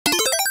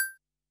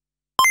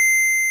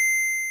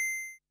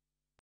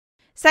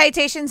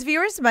Salutations,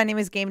 viewers. My name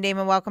is GameDame,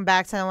 and welcome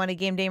back to one of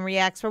GameDame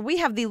Reacts, where we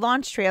have the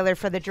launch trailer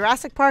for the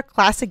Jurassic Park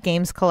Classic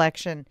Games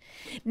Collection.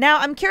 Now,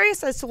 I'm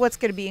curious as to what's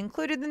going to be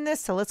included in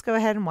this, so let's go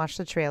ahead and watch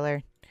the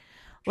trailer.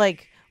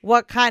 Like,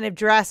 what kind of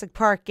Jurassic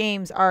Park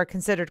games are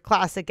considered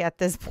classic at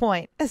this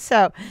point?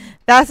 So,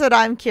 that's what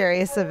I'm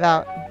curious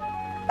about.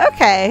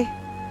 Okay.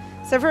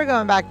 So, if we're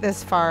going back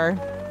this far...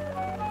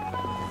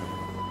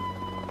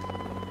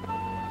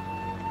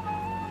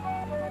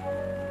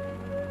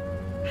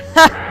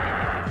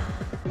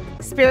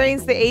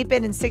 Experience the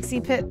 8-bit and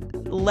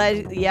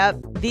 16-bit. Yep,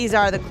 these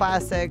are the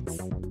classics.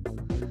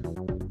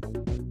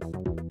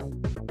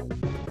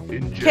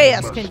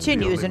 Chaos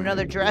continues in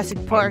another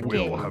Jurassic Park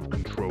game. Have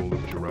control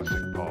of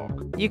Jurassic Park.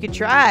 You could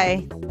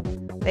try.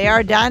 They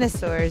are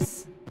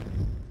dinosaurs.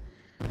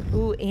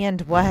 Ooh,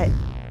 and what?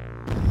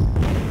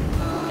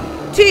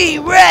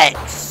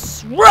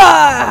 T-Rex!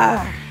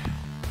 Roar!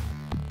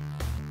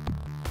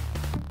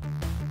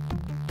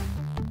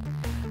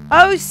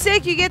 Oh,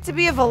 sick. You get to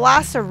be a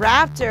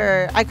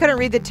velociraptor. I couldn't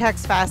read the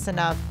text fast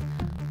enough.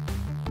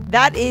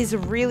 That is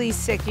really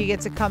sick. You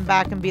get to come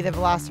back and be the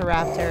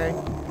velociraptor.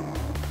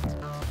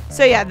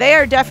 So, yeah, they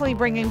are definitely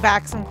bringing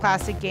back some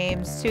classic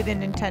games to the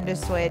Nintendo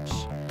Switch.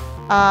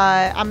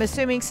 I'm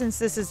assuming since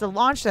this is the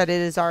launch that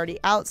it is already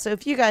out. So,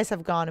 if you guys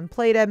have gone and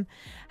played them,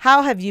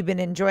 how have you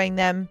been enjoying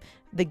them?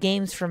 The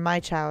games from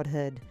my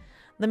childhood.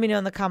 Let me know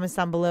in the comments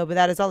down below. But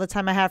that is all the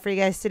time I have for you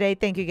guys today.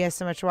 Thank you guys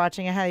so much for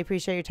watching. I highly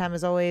appreciate your time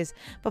as always.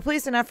 But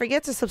please do not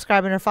forget to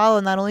subscribe and or follow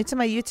not only to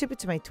my YouTube, but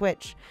to my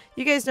Twitch.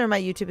 You guys know where my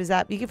YouTube is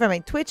at. You can find my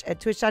Twitch at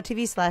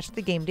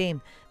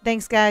twitch.tv/thegamedame.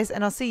 Thanks, guys,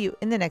 and I'll see you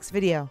in the next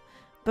video.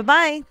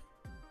 Bye-bye.